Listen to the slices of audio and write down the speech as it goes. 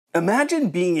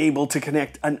Imagine being able to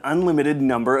connect an unlimited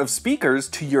number of speakers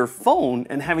to your phone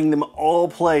and having them all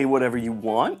play whatever you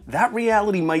want. That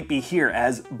reality might be here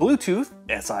as Bluetooth,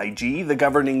 SIG, the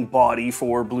governing body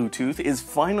for Bluetooth, is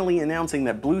finally announcing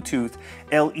that Bluetooth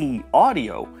LE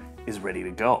Audio is ready to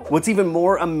go. What's even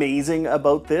more amazing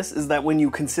about this is that when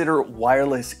you consider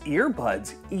wireless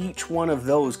earbuds, each one of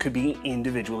those could be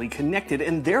individually connected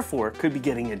and therefore could be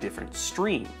getting a different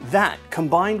stream. That,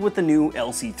 combined with the new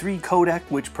LC3 codec,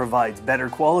 which provides better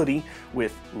quality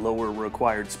with lower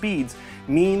required speeds,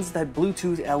 means that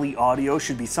Bluetooth LE Audio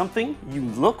should be something you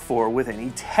look for with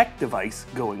any tech device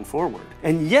going forward.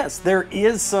 And yes, there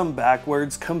is some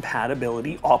backwards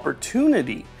compatibility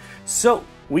opportunity. So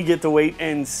we get to wait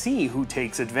and see who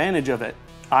takes advantage of it.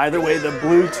 Either way, the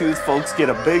Bluetooth folks get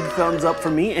a big thumbs up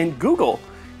from me, and Google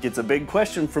gets a big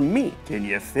question from me. Can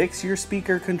you fix your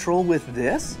speaker control with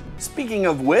this? Speaking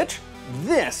of which,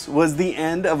 this was the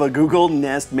end of a Google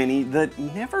Nest Mini that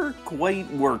never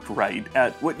quite worked right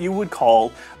at what you would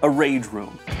call a rage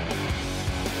room.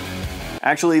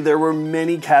 Actually, there were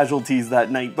many casualties that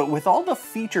night, but with all the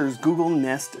features Google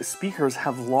Nest speakers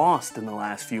have lost in the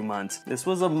last few months, this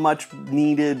was a much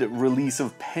needed release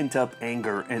of pent-up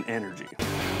anger and energy.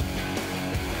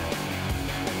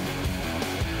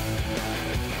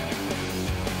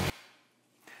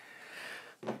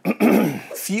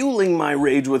 Fueling my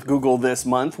rage with Google this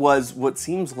month was what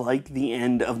seems like the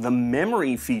end of the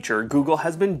memory feature Google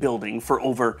has been building for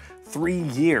over 3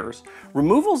 years.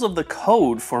 Removals of the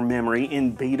code for memory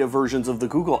in beta versions of the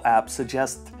Google app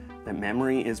suggest that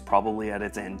memory is probably at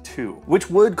its end too, which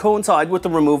would coincide with the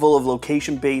removal of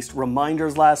location-based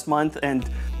reminders last month, and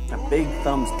a big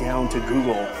thumbs down to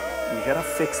Google. You gotta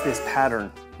fix this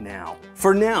pattern now.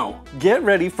 For now, get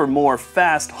ready for more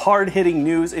fast, hard-hitting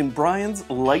news in Brian's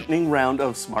lightning round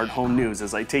of smart home news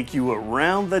as I take you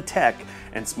around the tech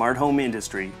and smart home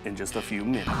industry in just a few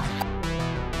minutes.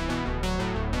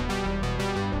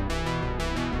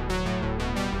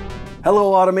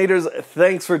 Hello Automators,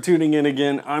 thanks for tuning in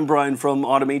again. I'm Brian from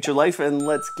Automate Your Life, and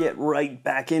let's get right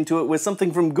back into it with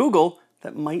something from Google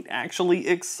that might actually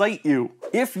excite you.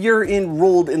 If you're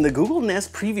enrolled in the Google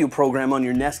Nest Preview program on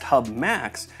your Nest Hub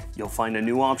Max, you'll find a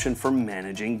new option for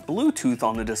managing Bluetooth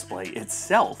on the display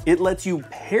itself. It lets you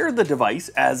pair the device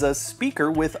as a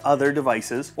speaker with other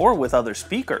devices or with other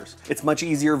speakers. It's much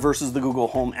easier versus the Google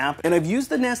Home app, and I've used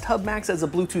the Nest Hub Max as a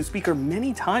Bluetooth speaker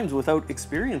many times without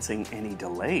experiencing any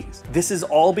delays. This is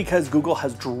all because Google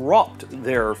has dropped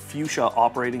their Fuchsia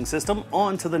operating system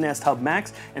onto the Nest Hub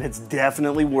Max, and it's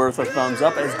definitely worth a thumbs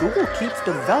up as Google keeps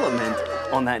development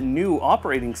on that new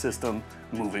operating system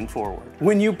moving forward.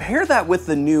 When you pair that with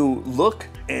the new look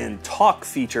and talk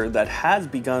feature that has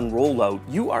begun rollout,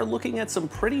 you are looking at some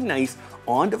pretty nice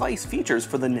on-device features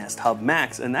for the Nest Hub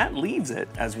Max, and that leaves it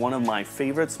as one of my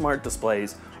favorite smart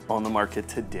displays on the market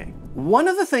today. One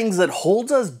of the things that holds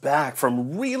us back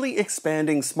from really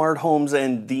expanding smart homes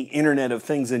and the Internet of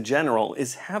Things in general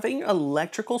is having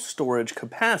electrical storage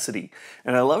capacity.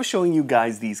 And I love showing you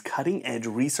guys these cutting-edge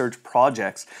research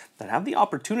projects that have the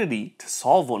opportunity to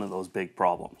solve one of those big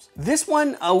problems. This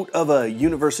one out of a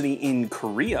university in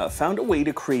Korea found a way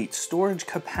to create storage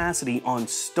capacity on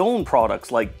stone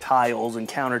products like tiles and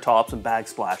countertops and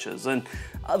backsplashes and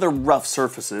other rough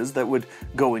surfaces that would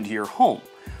go into your home.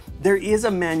 There is a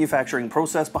manufacturing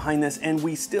process behind this, and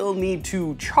we still need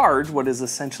to charge what is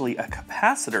essentially a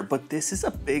capacitor, but this is a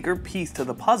bigger piece to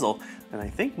the puzzle than I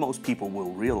think most people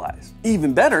will realize.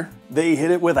 Even better, they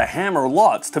hit it with a hammer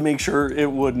lots to make sure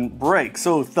it wouldn't break.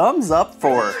 So thumbs up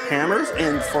for hammers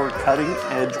and for cutting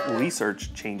edge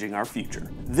research changing our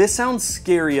future. This sounds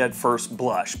scary at first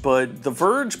blush, but The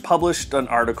Verge published an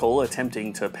article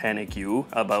attempting to panic you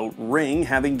about Ring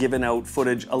having given out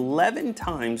footage 11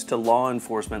 times to law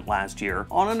enforcement last year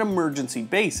on an emergency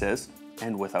basis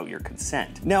and without your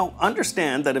consent. Now,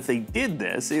 understand that if they did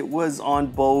this, it was on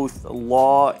both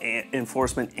law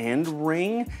enforcement and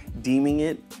Ring deeming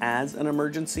it as an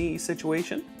emergency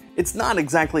situation. It's not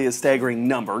exactly a staggering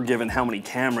number given how many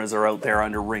cameras are out there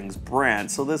under Ring's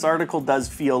brand, so this article does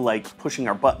feel like pushing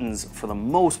our buttons for the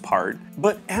most part,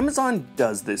 but Amazon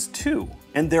does this too.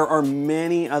 And there are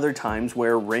many other times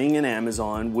where Ring and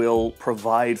Amazon will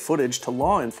provide footage to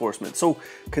law enforcement. So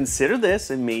consider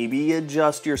this and maybe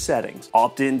adjust your settings.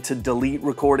 Opt in to delete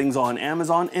recordings on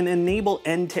Amazon and enable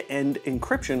end-to-end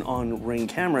encryption on Ring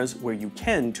cameras where you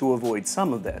can to avoid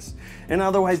some of this. And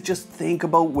otherwise, just think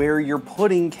about where you're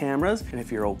putting cameras and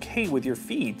if you're okay with your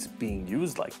feeds being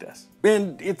used like this.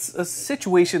 And it's a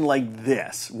situation like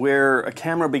this where a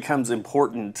camera becomes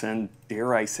important and,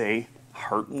 dare I say,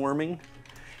 heartwarming.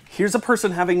 Here's a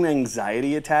person having an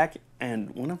anxiety attack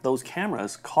and one of those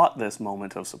cameras caught this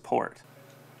moment of support.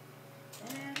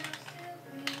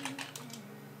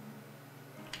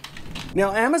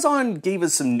 Now, Amazon gave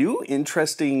us some new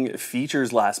interesting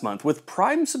features last month, with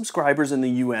Prime subscribers in the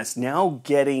US now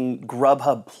getting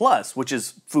Grubhub Plus, which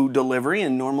is food delivery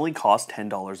and normally costs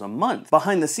 $10 a month.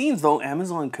 Behind the scenes though,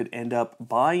 Amazon could end up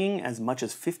buying as much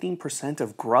as 15%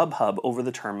 of Grubhub over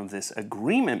the term of this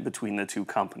agreement between the two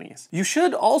companies. You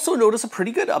should also notice a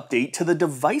pretty good update to the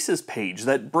devices page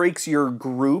that breaks your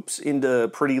groups into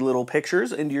pretty little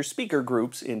pictures and your speaker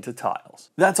groups into tiles.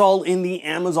 That's all in the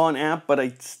Amazon app, but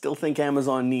I still think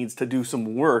Amazon needs to do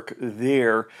some work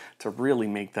there to really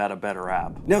make that a better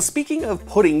app. Now, speaking of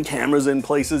putting cameras in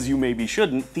places you maybe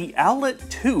shouldn't, the Owlet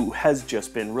 2 has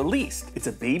just been released. It's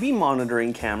a baby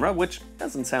monitoring camera, which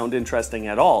doesn't sound interesting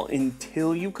at all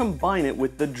until you combine it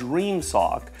with the Dream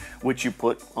Sock, which you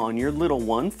put on your little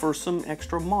one for some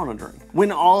extra monitoring.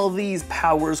 When all these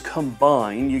powers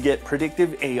combine, you get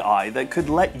predictive AI that could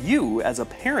let you, as a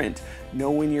parent, know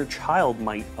when your child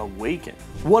might awaken.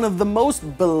 One of the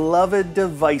most beloved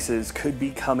devices could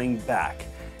be coming back.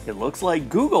 It looks like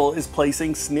Google is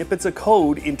placing snippets of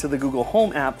code into the Google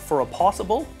Home app for a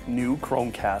possible new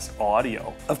Chromecast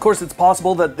audio. Of course, it's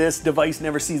possible that this device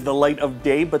never sees the light of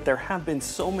day, but there have been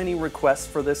so many requests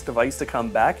for this device to come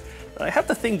back that I have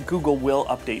to think Google will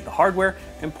update the hardware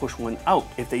and push one out.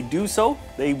 If they do so,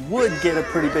 they would get a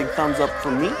pretty big thumbs up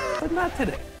from me, but not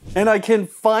today. And I can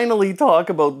finally talk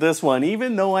about this one,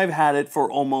 even though I've had it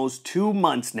for almost 2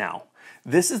 months now.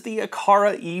 This is the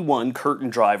Aqara E1 curtain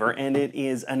driver, and it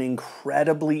is an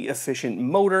incredibly efficient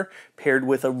motor paired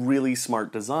with a really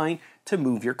smart design to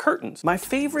move your curtains. My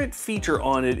favorite feature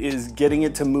on it is getting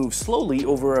it to move slowly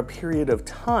over a period of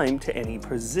time to any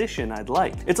position I'd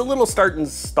like. It's a little start and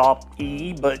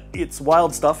stop-y, but it's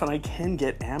wild stuff, and I can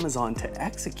get Amazon to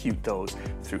execute those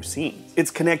through scenes.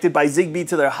 It's connected by Zigbee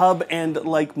to their hub, and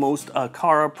like most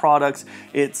Aqara products,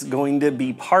 it's going to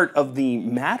be part of the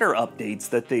Matter updates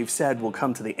that they've said will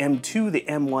come to the M2, the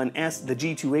M1S, the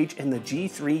G2H, and the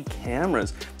G3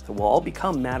 cameras. So will all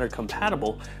become Matter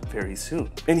compatible very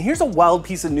soon. And here's a wild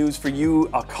piece of news for you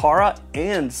Aqara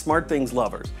and SmartThings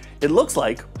lovers. It looks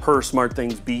like, per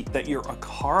SmartThings Beat, that your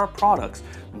Aqara products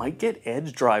might get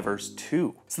Edge drivers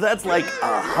too. So that's like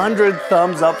 100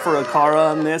 thumbs up for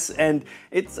Aqara on this, and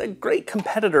it's a great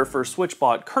competitor for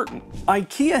SwitchBot Curtain.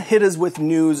 IKEA hit us with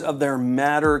news of their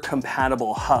Matter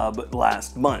compatible hub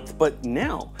last month, but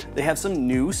now they have some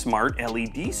new smart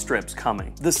LED strips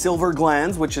coming. The Silver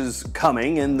Glands, which is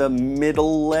coming, and the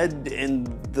Middle LED and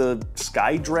the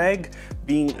SkyDrag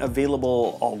being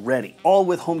available already, all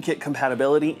with HomeKit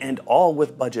compatibility and all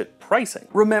with budget pricing.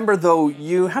 Remember though,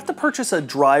 you have to purchase a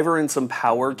driver and some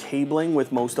power cabling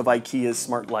with most of IKEA's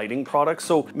smart lighting products,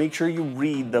 so make sure you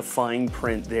read the fine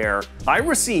print there. I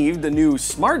received a new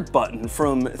smart button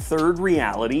from Third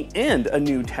Reality and a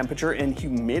new temperature and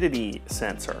humidity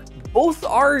sensor. Both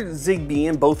are Zigbee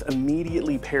and both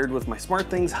immediately paired with my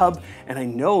SmartThings hub, and I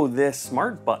know this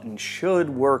smart button should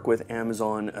work with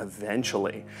Amazon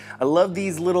eventually. I love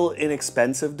these little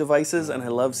inexpensive devices, and I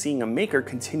love seeing a maker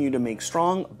continue to make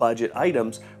strong budget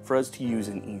items for us to use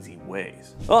in easy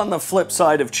ways. On the flip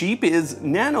side of cheap is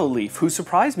Nanoleaf, who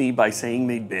surprised me by saying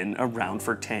they'd been around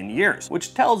for 10 years,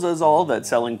 which tells us all that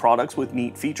selling products with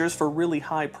neat features for really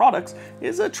high products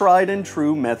is a tried and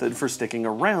true method for sticking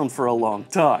around for a long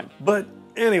time. But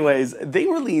anyways, they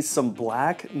released some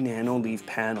black Nanoleaf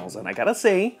panels, and I gotta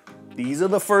say, these are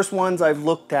the first ones I've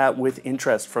looked at with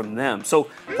interest from them. So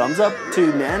thumbs up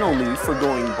to Nanoleaf for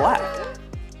going black.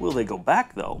 Will they go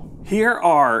back though? Here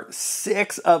are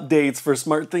 6 updates for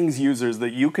SmartThings users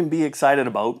that you can be excited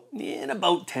about in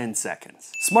about 10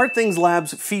 seconds. SmartThings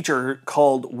Labs feature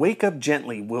called Wake Up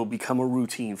Gently will become a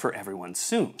routine for everyone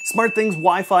soon. SmartThings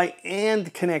Wi-Fi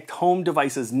and Connect Home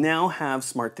devices now have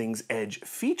SmartThings Edge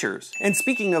features. And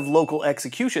speaking of local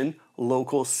execution,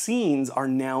 local scenes are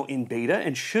now in beta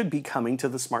and should be coming to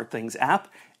the SmartThings app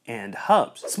and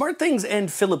hubs. SmartThings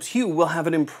and Philips Hue will have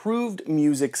an improved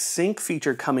music sync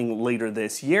feature coming later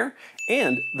this year,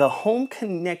 and the Home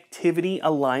Connectivity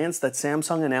Alliance that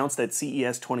Samsung announced at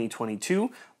CES 2022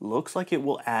 looks like it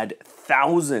will add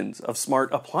thousands of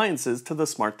smart appliances to the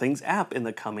SmartThings app in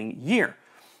the coming year.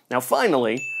 Now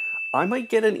finally, I might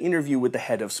get an interview with the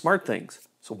head of SmartThings,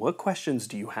 so what questions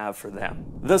do you have for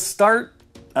them? The start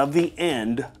of the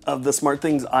end of the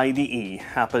SmartThings IDE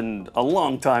happened a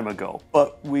long time ago,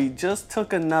 but we just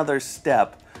took another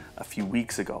step a few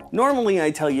weeks ago. Normally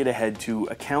I tell you to head to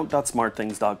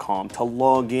account.smartthings.com to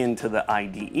log into the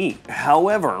IDE.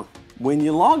 However, When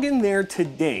you log in there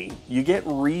today, you get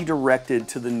redirected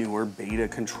to the newer beta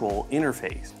control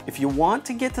interface. If you want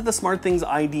to get to the SmartThings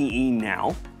IDE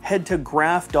now, head to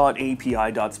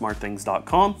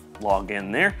graph.api.smartthings.com, log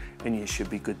in there, and you should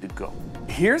be good to go.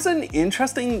 Here's an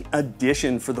interesting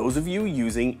addition for those of you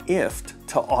using IFTTT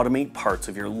to automate parts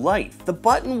of your life. The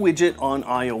button widget on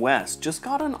iOS just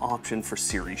got an option for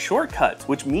Siri shortcuts,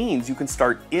 which means you can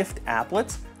start IFTTT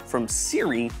applets from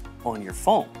Siri on your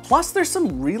phone. Plus, there's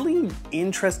some really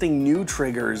interesting new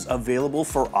triggers available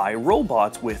for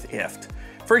iRobots with IFTTT.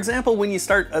 For example, when you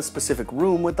start a specific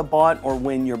room with the bot, or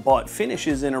when your bot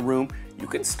finishes in a room, you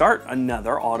can start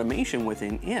another automation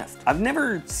within IFTTT. I've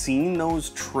never seen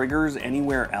those triggers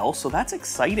anywhere else, so that's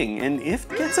exciting, and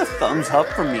IFTTT gets a thumbs up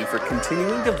from me for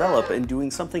continuing to develop and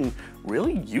doing something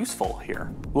really useful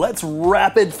here. Let's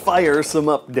rapid fire some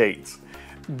updates.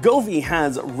 Govee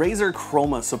has Razer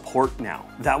Chroma support now.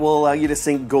 That will allow you to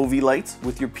sync Govee lights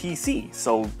with your PC,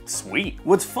 so sweet.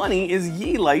 What's funny is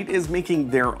Yeelight is making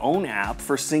their own app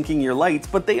for syncing your lights,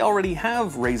 but they already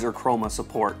have Razer Chroma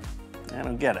support. I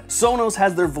don't get it. Sonos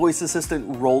has their voice assistant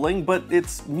rolling, but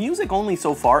it's music only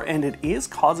so far, and it is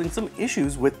causing some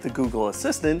issues with the Google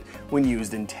Assistant when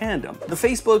used in tandem. The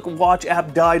Facebook Watch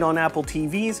app died on Apple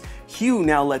TVs. Hue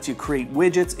now lets you create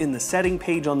widgets in the setting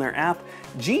page on their app.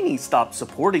 Genie stopped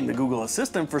supporting the Google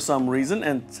Assistant for some reason,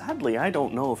 and sadly I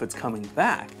don't know if it's coming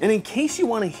back. And in case you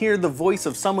want to hear the voice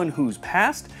of someone who's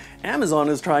passed, Amazon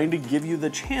is trying to give you the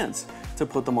chance to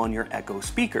put them on your Echo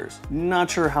speakers. Not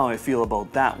sure how I feel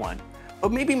about that one.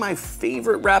 But maybe my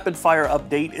favorite rapid fire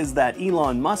update is that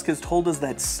Elon Musk has told us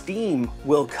that Steam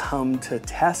will come to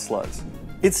Teslas.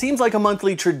 It seems like a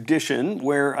monthly tradition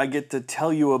where I get to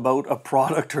tell you about a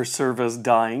product or service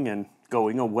dying and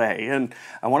going away, and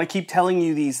I want to keep telling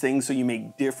you these things so you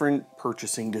make different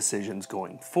purchasing decisions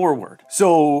going forward.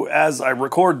 So as I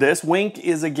record this, Wink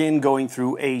is again going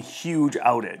through a huge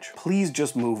outage. Please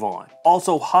just move on.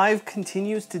 Also, Hive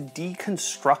continues to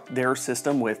deconstruct their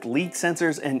system with leak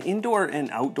sensors and indoor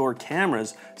and outdoor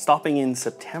cameras stopping in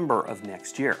September of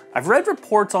next year. I've read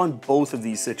reports on both of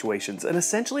these situations, and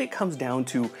essentially it comes down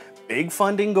to big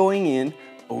funding going in,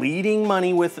 bleeding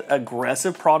money with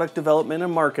aggressive product development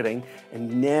and marketing,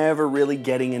 and never really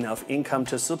getting enough income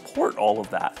to support all of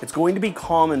that. It's going to be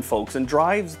common, folks, and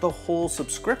drives the whole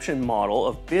subscription model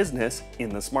of business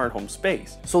in the smart home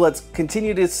space. So let's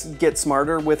continue to get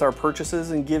smarter with our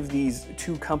purchases and give these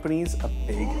two companies a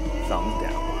big thumbs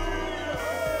down.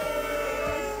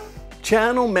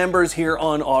 Channel members here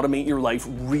on Automate Your Life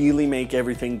really make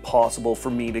everything possible for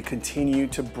me to continue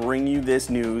to bring you this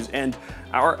news and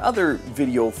our other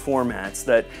video formats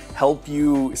that help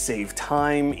you save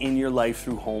time in your life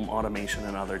through home automation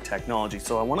and other technology.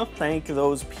 So I want to thank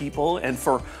those people, and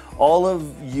for all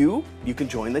of you, you can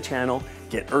join the channel,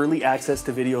 get early access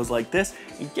to videos like this,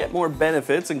 and get more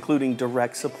benefits, including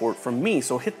direct support from me.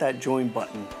 So hit that join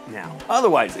button now.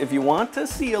 Otherwise, if you want to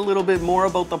see a little bit more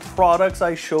about the products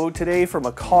I showed today from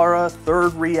Aqara,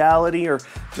 Third Reality, or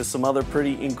just some other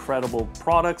pretty incredible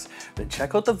products, then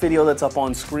check out the video that's up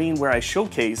on screen where I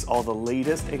showcase all the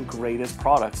latest and greatest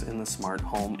products in the smart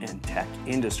home and tech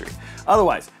industry.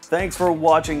 Otherwise, thanks for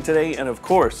watching today, and of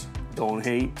course, don't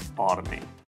hate, automate.